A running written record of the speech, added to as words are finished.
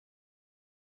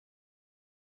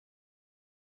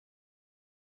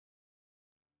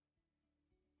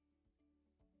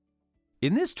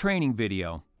In this training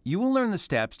video, you will learn the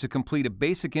steps to complete a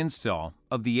basic install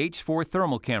of the H4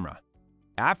 thermal camera.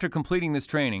 After completing this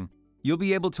training, you'll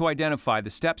be able to identify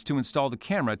the steps to install the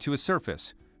camera to a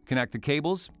surface, connect the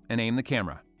cables, and aim the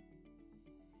camera.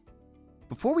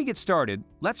 Before we get started,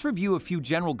 let's review a few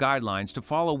general guidelines to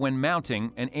follow when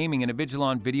mounting and aiming an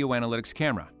Avigilon video analytics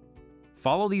camera.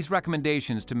 Follow these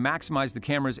recommendations to maximize the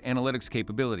camera's analytics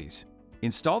capabilities.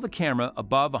 Install the camera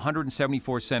above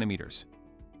 174 centimeters.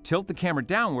 Tilt the camera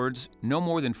downwards no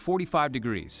more than 45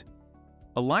 degrees.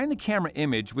 Align the camera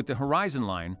image with the horizon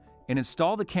line and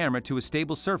install the camera to a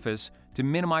stable surface to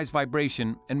minimize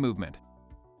vibration and movement.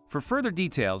 For further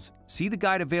details, see the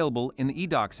guide available in the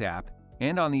eDocs app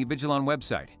and on the Avigilon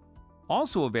website.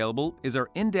 Also available is our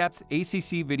in-depth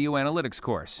ACC video analytics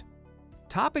course.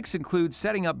 Topics include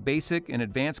setting up basic and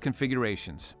advanced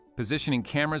configurations, positioning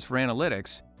cameras for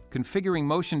analytics, configuring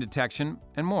motion detection,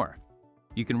 and more.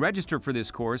 You can register for this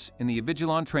course in the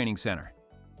Avigilon Training Center.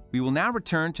 We will now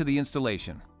return to the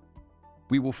installation.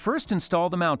 We will first install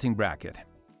the mounting bracket.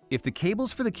 If the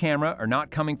cables for the camera are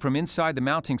not coming from inside the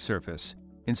mounting surface,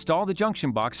 install the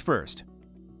junction box first.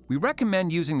 We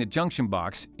recommend using the junction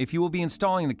box if you will be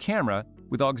installing the camera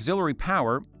with auxiliary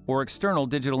power or external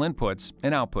digital inputs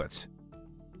and outputs.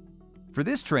 For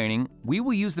this training, we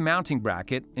will use the mounting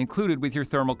bracket included with your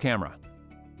thermal camera.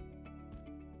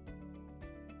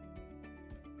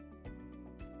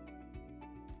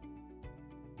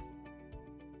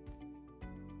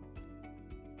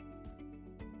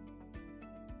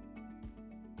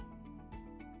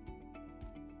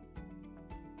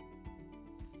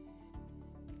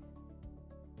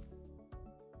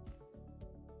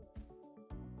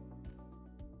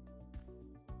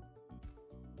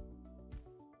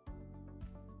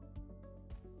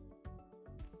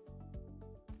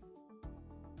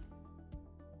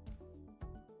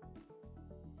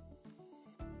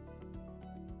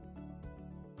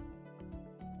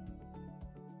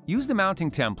 Use the mounting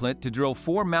template to drill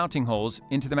 4 mounting holes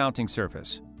into the mounting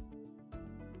surface.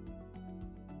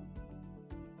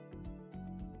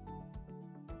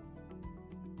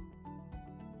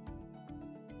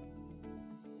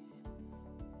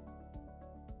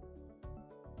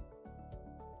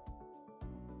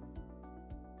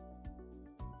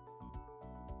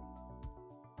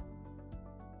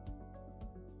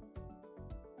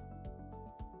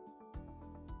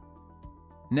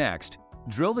 Next,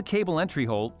 drill the cable entry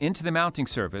hole into the mounting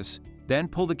surface, then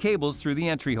pull the cables through the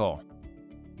entry hole.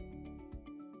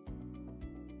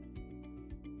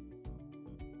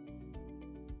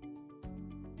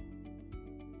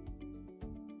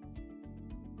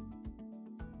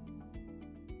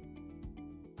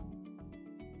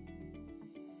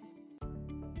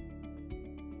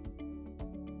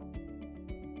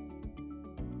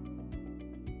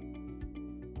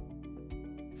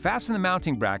 Fasten the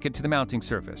mounting bracket to the mounting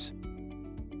surface.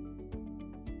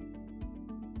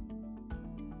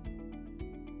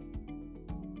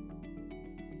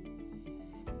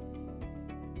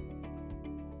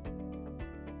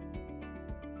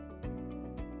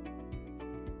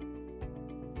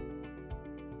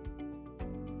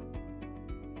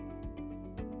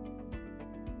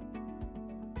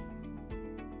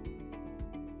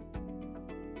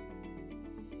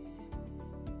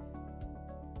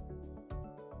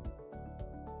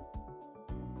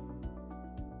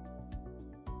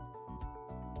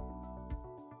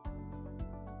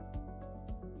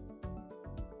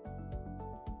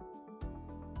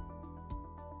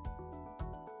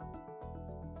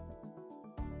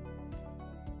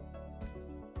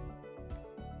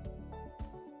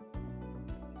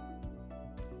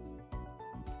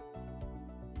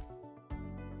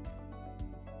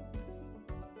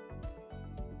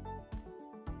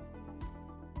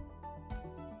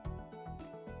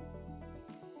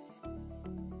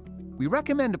 We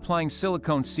recommend applying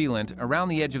silicone sealant around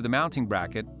the edge of the mounting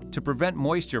bracket to prevent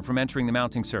moisture from entering the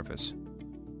mounting surface.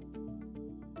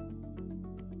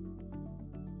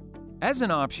 As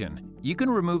an option, you can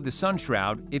remove the sun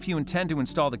shroud if you intend to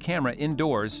install the camera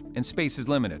indoors and space is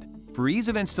limited. For ease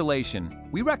of installation,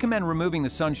 we recommend removing the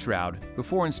sun shroud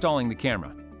before installing the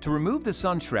camera. To remove the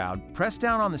sun shroud, press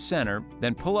down on the center,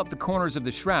 then pull up the corners of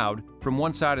the shroud from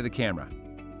one side of the camera.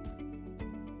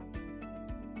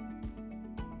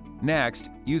 Next,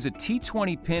 use a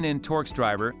T20 pin-in Torx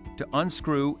driver to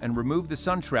unscrew and remove the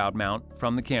sun shroud mount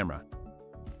from the camera.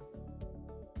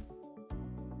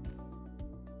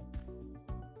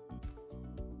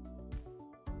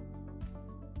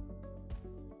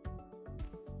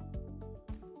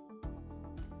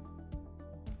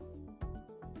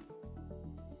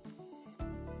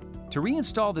 To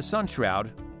reinstall the sun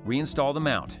shroud, reinstall the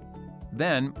mount.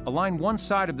 Then, align one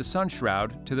side of the sun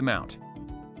shroud to the mount.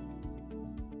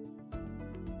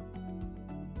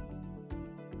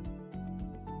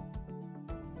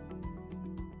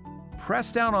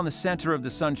 Press down on the center of the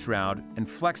sun shroud and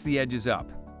flex the edges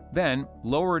up. Then,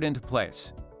 lower it into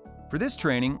place. For this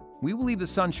training, we will leave the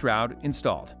sun shroud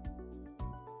installed.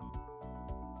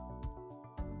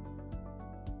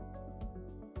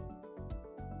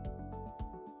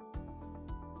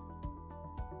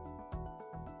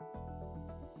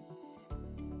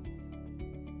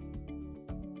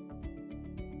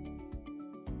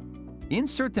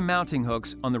 Insert the mounting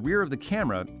hooks on the rear of the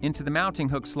camera into the mounting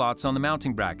hook slots on the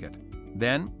mounting bracket.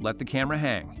 Then, let the camera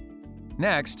hang.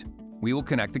 Next, we will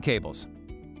connect the cables.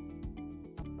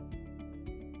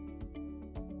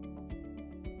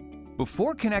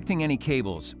 Before connecting any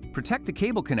cables, protect the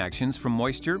cable connections from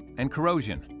moisture and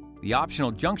corrosion. The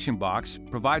optional junction box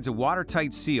provides a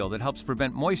watertight seal that helps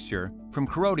prevent moisture from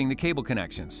corroding the cable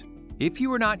connections. If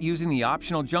you are not using the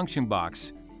optional junction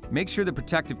box, make sure the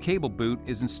protective cable boot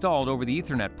is installed over the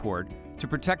Ethernet port to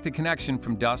protect the connection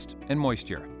from dust and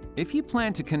moisture. If you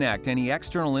plan to connect any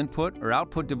external input or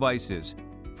output devices,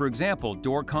 for example,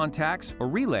 door contacts or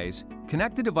relays,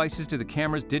 connect the devices to the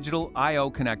camera's digital I/O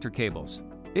connector cables.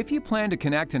 If you plan to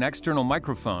connect an external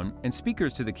microphone and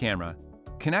speakers to the camera,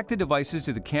 connect the devices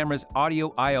to the camera's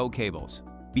audio I/O cables.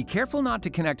 Be careful not to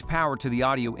connect power to the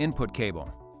audio input cable.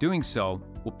 Doing so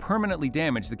will permanently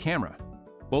damage the camera.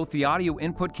 Both the audio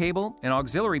input cable and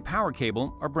auxiliary power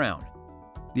cable are brown.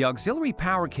 The auxiliary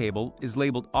power cable is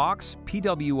labeled AUX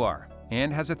PWR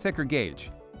and has a thicker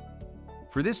gauge.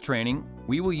 For this training,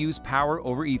 we will use Power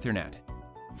over Ethernet.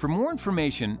 For more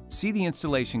information, see the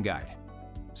installation guide.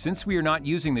 Since we are not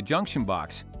using the junction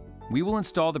box, we will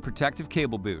install the protective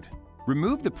cable boot.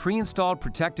 Remove the pre-installed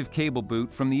protective cable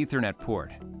boot from the Ethernet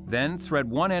port. Then thread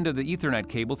one end of the Ethernet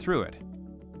cable through it.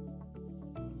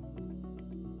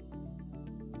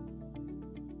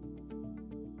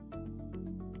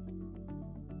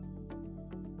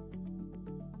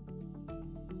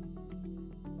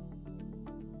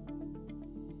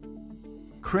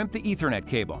 Crimp the Ethernet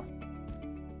cable.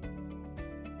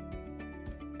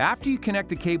 After you connect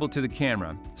the cable to the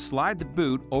camera, slide the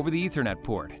boot over the Ethernet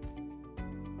port.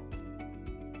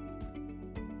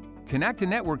 Connect a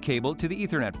network cable to the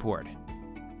Ethernet port.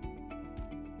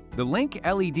 The link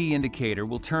LED indicator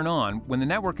will turn on when the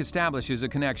network establishes a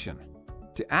connection.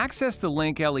 To access the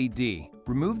link LED,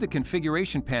 remove the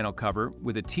configuration panel cover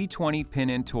with a T20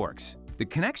 pin-in Torx. The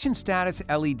connection status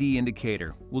LED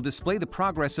indicator will display the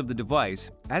progress of the device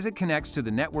as it connects to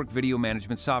the network video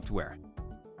management software.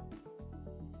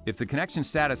 If the connection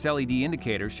status LED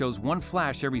indicator shows one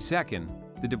flash every second,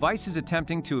 the device is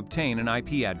attempting to obtain an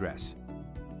IP address.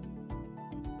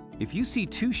 If you see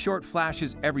two short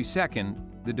flashes every second,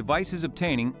 the device is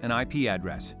obtaining an IP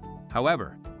address.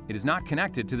 However, it is not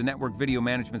connected to the network video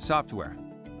management software.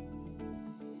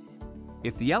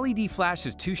 If the LED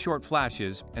flashes two short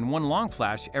flashes and one long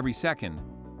flash every second,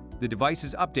 the device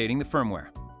is updating the firmware.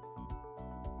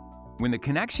 When the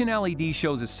connection LED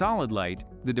shows a solid light,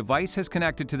 the device has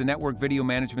connected to the network video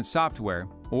management software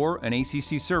or an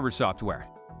ACC server software.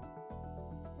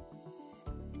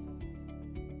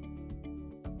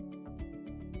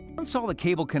 Once all the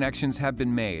cable connections have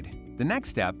been made, the next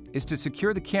step is to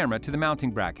secure the camera to the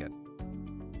mounting bracket.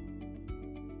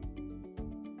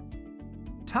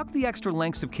 Tuck the extra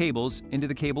lengths of cables into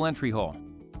the cable entry hole.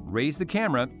 Raise the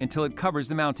camera until it covers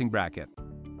the mounting bracket.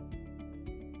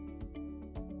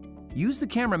 Use the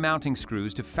camera mounting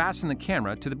screws to fasten the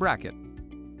camera to the bracket.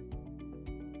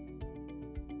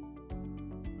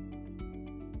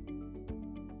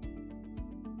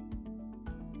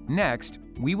 Next,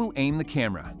 we will aim the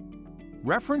camera.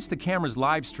 Reference the camera's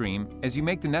live stream as you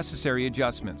make the necessary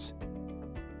adjustments.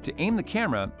 To aim the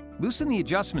camera, loosen the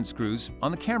adjustment screws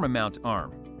on the camera mount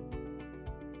arm.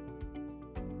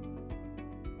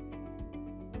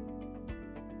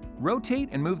 Rotate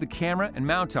and move the camera and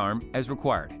mount arm as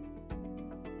required.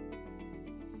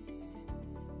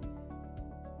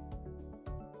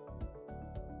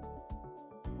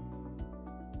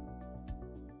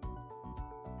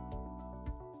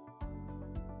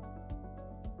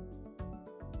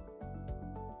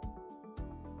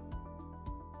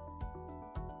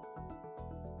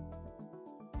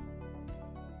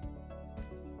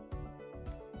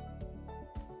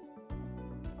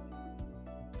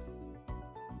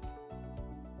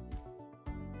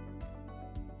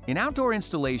 In outdoor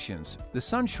installations, the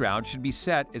sun shroud should be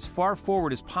set as far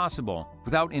forward as possible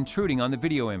without intruding on the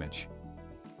video image.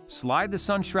 Slide the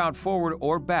sun shroud forward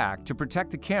or back to protect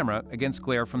the camera against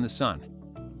glare from the sun.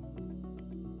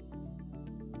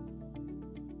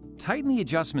 tighten the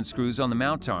adjustment screws on the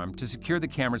mount arm to secure the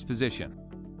camera's position.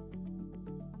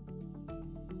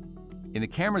 In the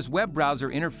camera's web browser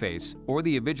interface or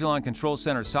the Avigilon Control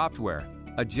Center software,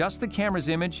 adjust the camera's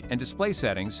image and display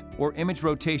settings or image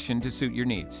rotation to suit your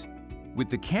needs. With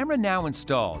the camera now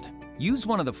installed, use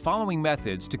one of the following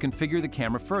methods to configure the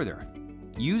camera further.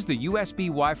 Use the USB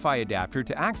Wi-Fi adapter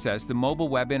to access the mobile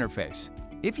web interface.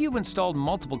 If you've installed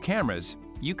multiple cameras,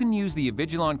 you can use the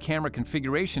Avigilon Camera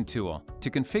Configuration tool to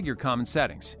configure common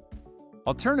settings.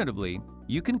 Alternatively,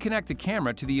 you can connect the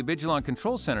camera to the Avigilon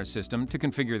Control Center system to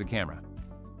configure the camera.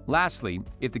 Lastly,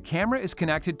 if the camera is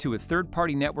connected to a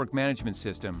third-party network management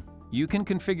system, you can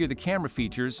configure the camera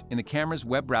features in the camera's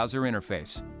web browser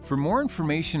interface. For more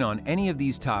information on any of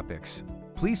these topics,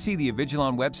 please see the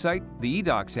Avigilon website, the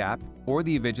eDocs app, or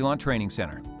the Avigilon Training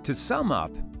Center. To sum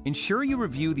up, ensure you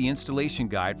review the installation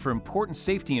guide for important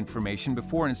safety information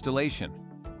before installation.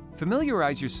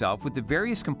 Familiarize yourself with the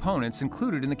various components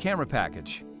included in the camera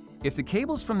package. If the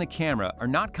cables from the camera are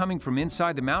not coming from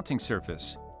inside the mounting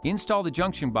surface, install the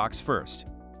junction box first.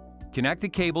 Connect the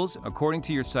cables according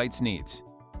to your site's needs.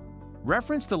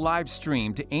 Reference the live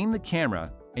stream to aim the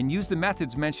camera and use the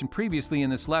methods mentioned previously in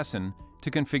this lesson to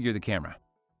configure the camera.